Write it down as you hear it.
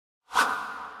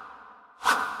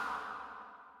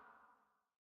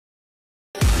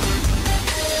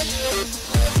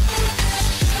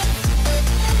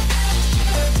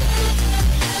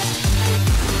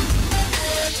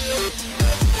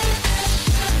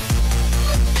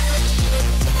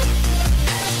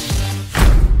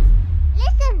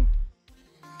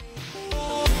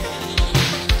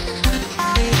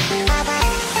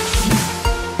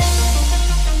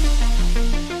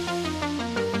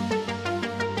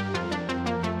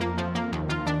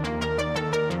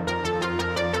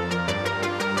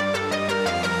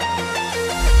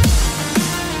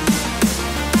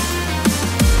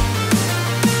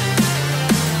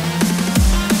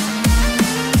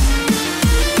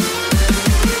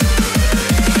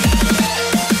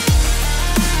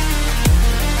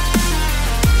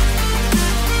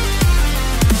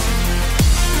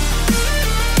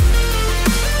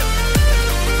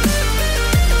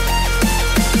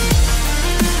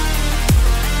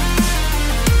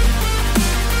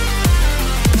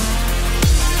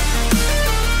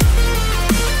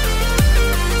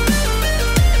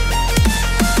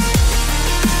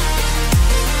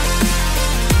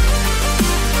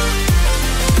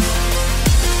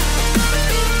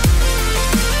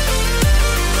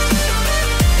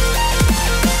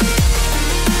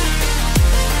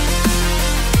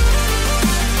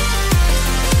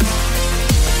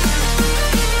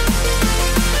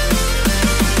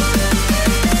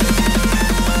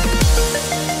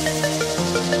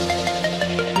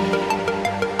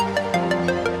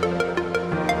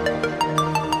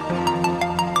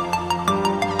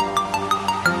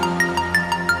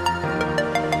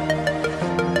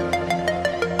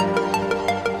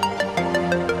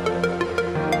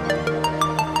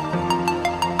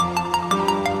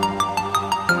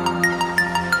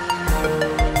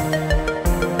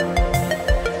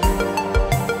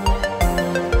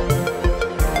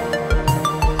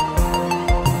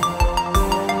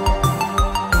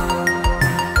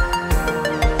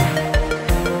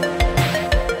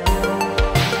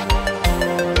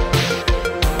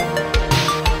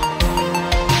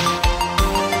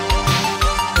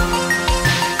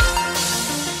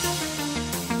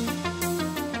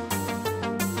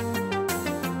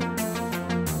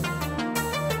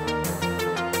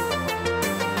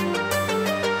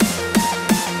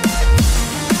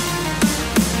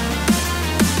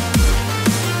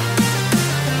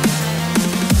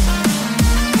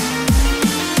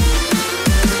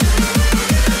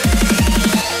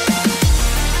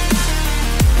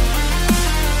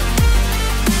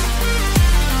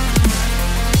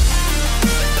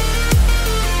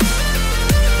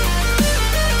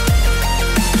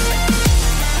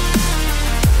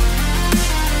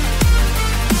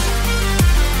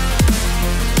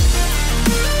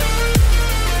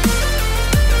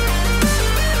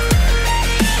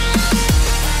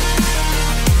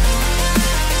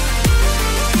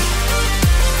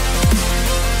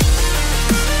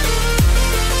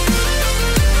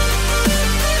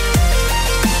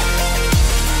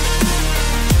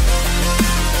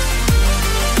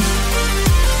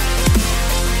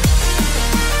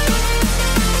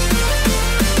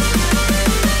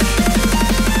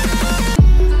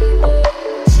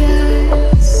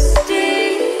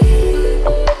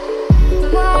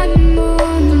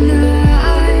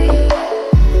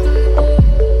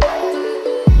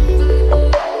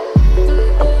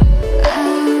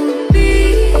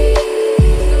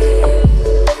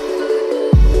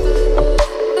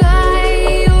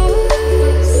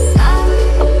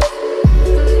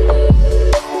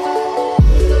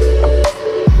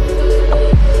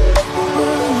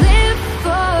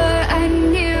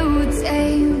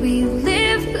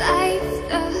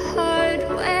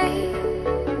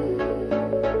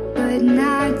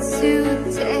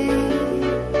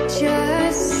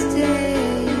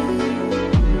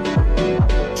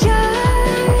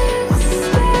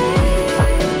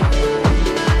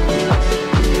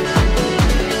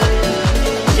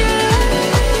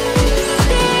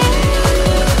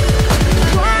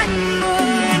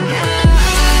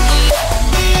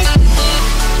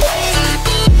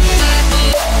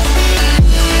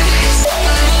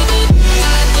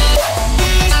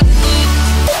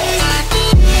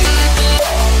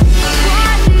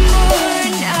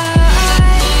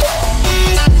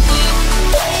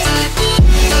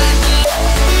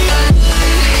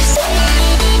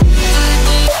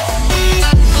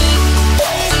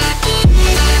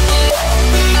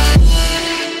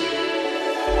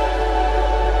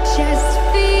Just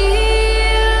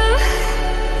feel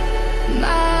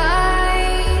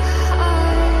my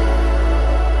heart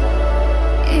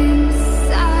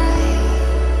inside.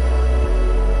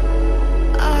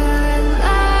 Our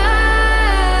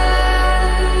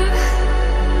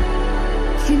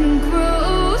love can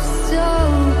grow so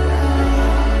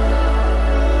bright.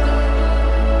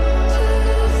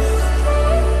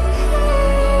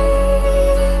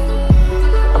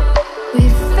 We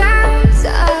found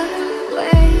a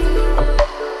way.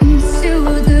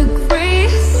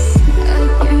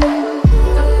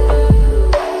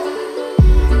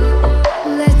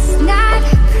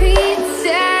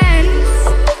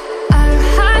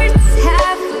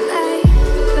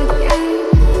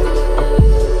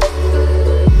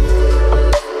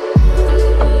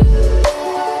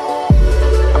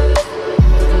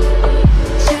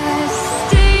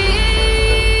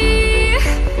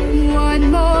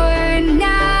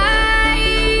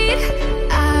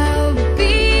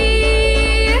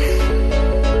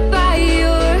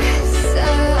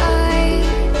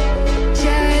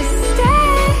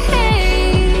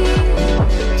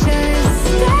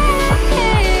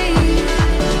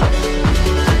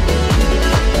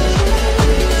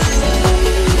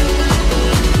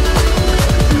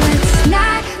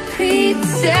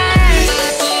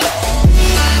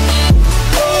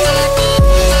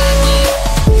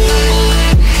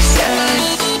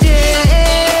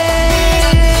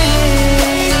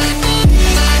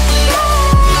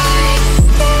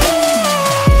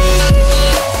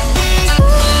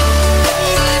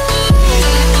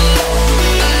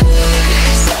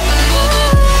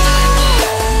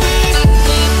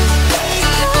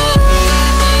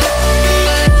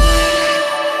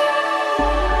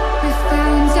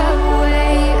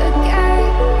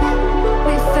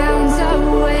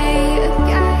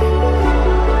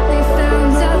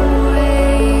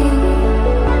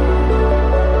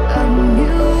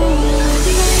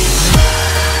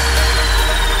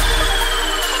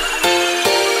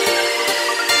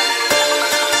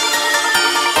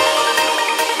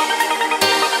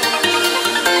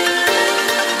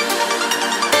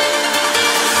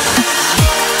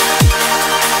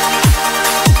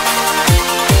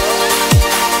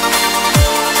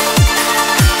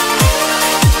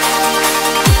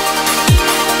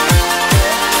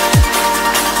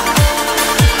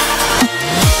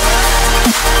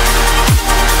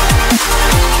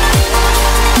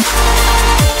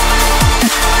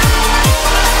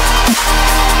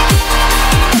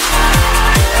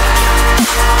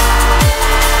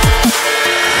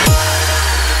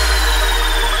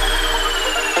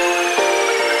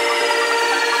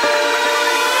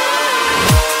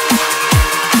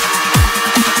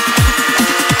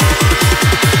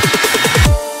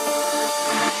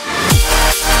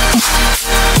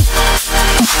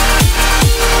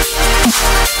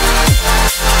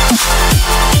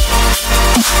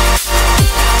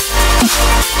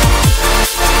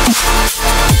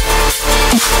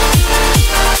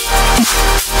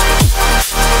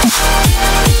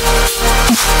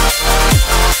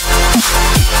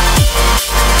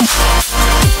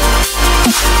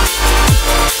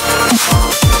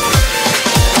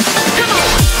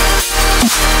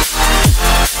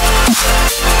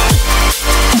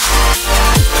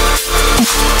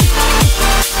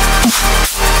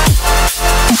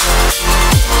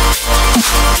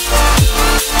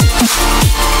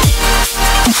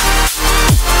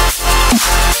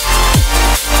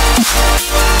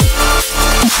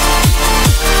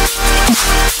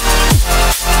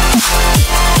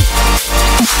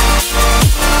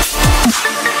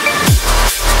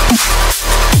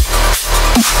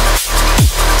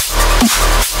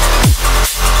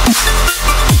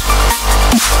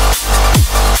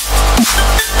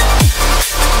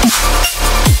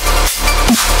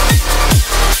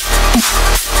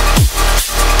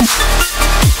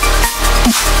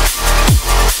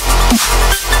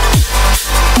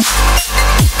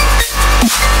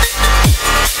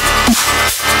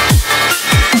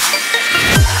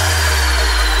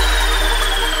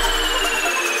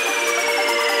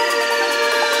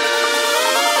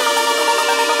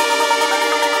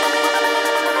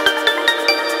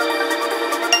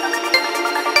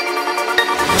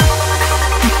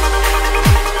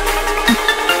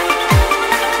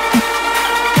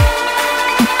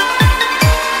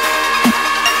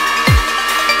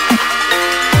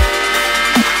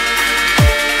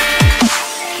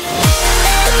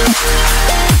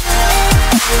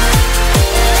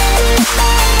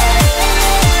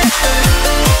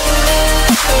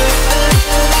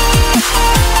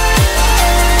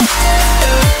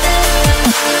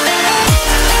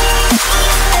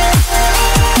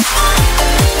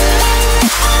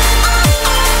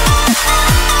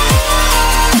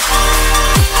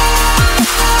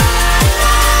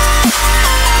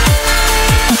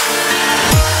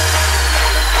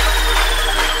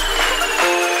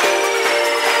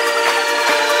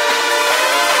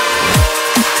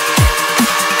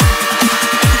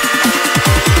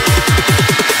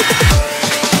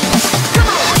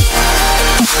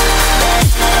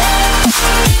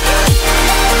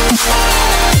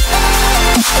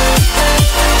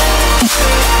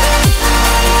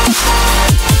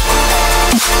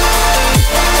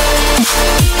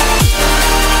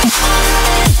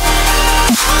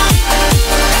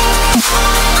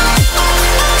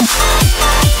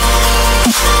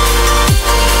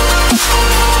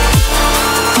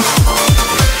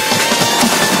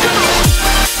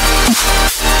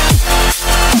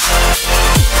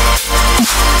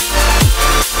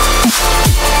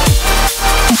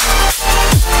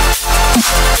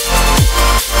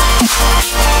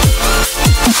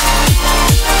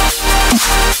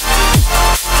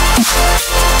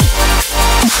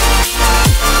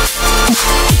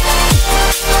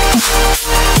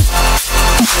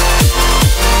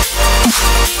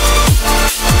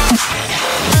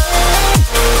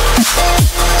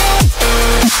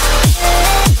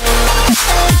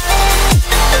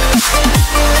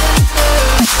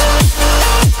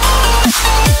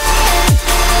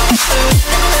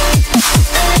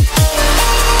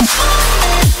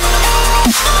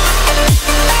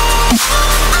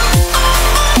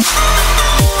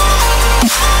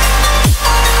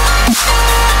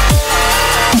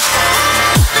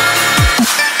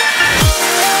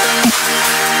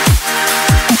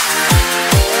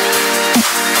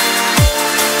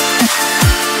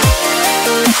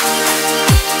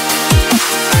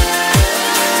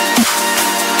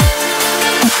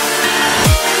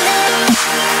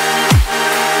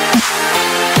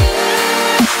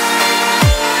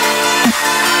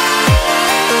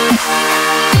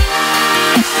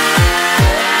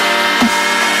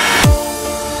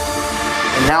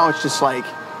 it's just like,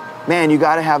 man, you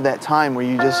got to have that time where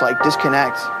you just like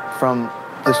disconnect from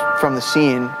the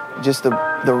scene, just the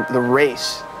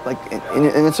race. Like,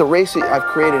 and it's a race that I've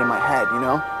created in my head, you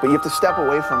know? But you have to step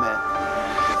away from it.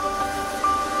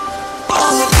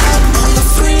 On the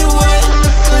freeway,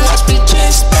 watch me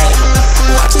chase back,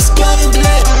 watch us gun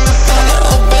black, better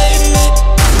obey me,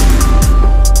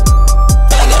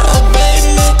 better obey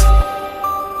me,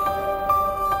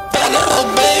 better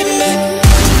obey me.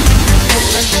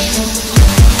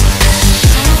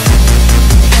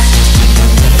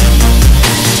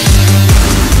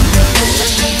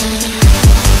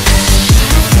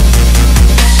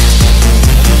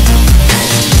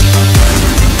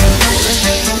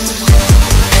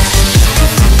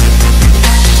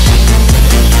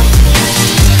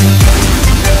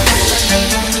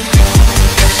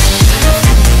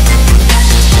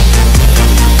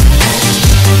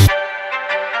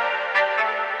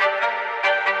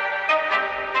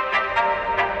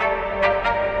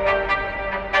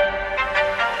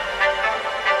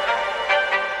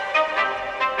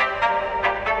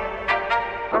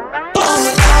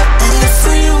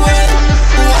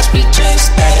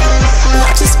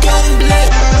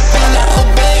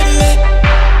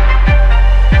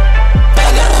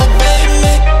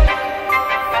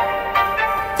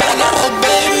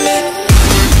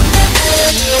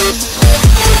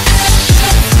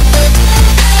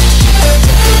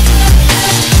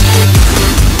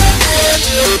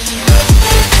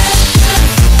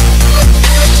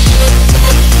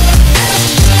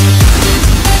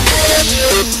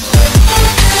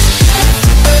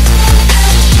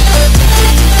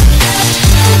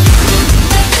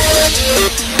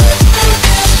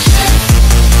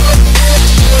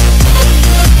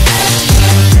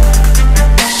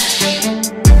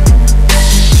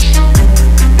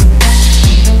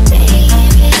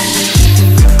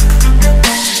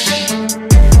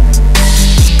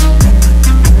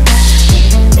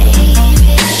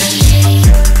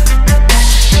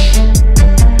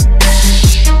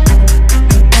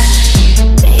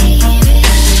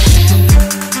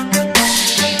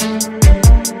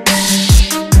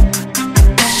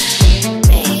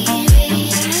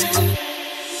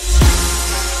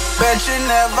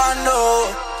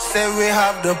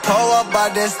 The power,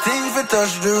 but there's things we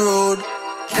touch the road.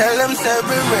 Tell them say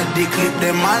we ready, clip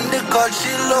them on the cut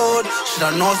she load.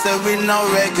 Shoulda know say we no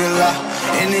regular,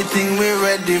 anything we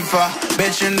ready for.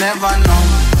 Bet you never know,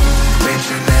 bet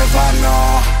you never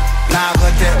know. Nah go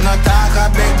take no talk, I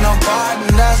beg no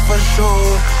pardon, that's for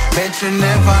sure. Bet you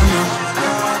never know,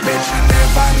 bet you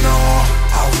never know.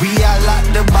 How we are like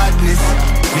the badness,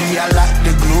 we are like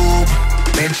the globe.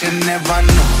 Bet you never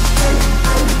know.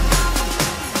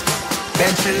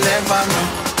 Bet you never know.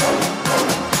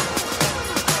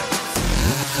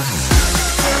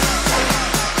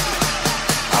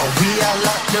 We are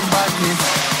like the badness,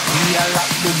 we are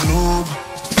like the globe.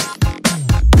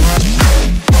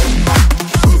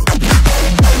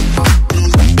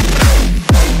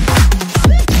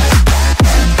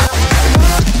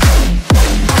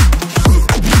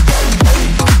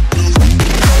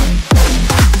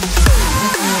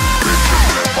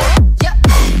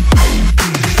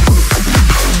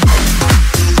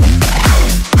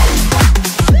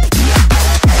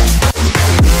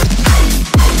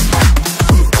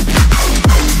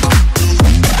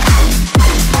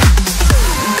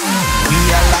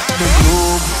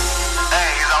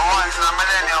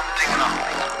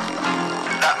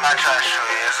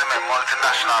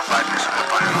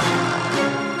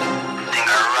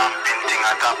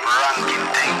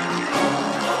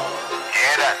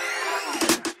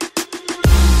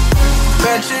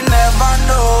 Bet you never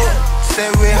know. Say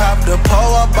we have the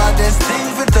power, but there's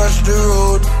things we touch the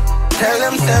road. Tell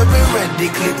them say we ready,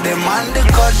 clip them on the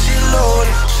cut she load.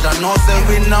 Shoulda know say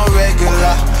we no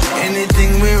regular,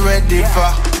 anything we ready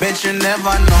for. Bet you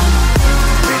never know,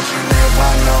 bet you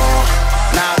never know.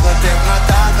 Nah go take no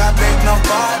talk, I beg no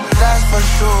pardon, that's for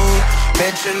sure.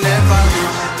 Bet you never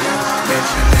know, bet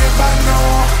you never know.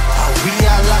 How we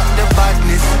are like the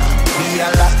badness, we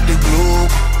are like the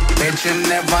globe. Bet you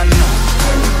never know,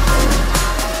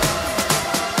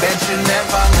 bet you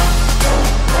never know.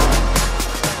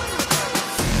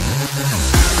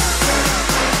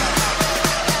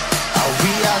 How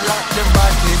we are like the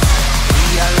badness,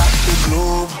 we are like the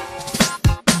globe.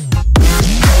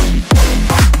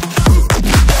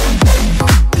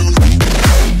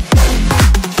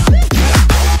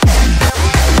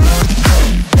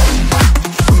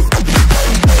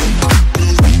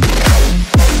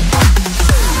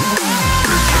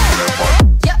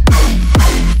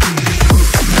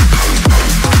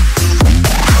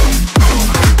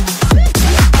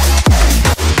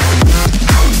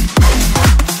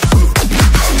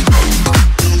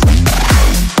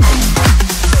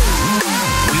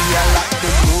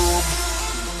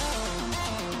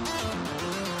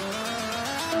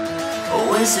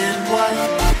 wizard, what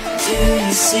do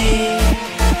you see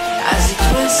as you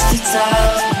twist the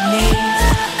tiles beneath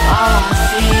our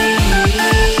feet?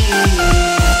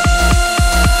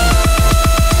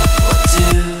 What do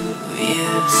you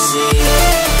see?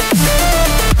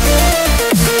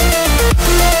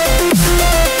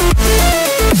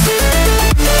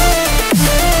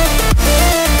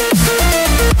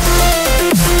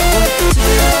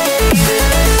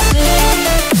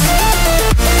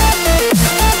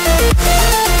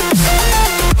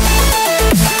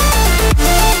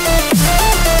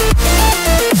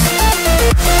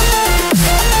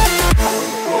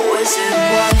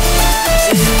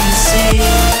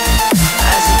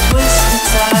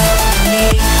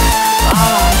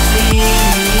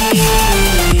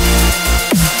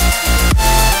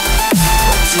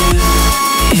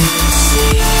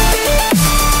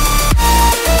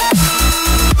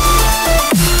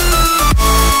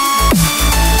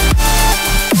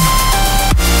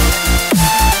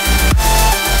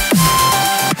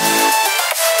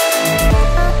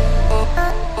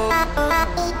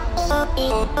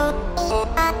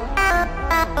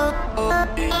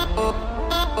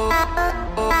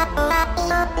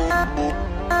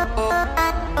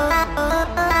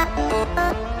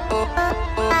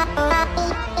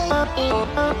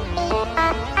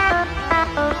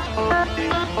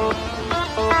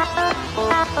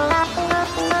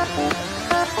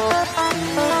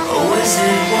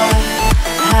 What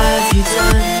have you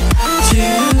done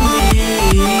to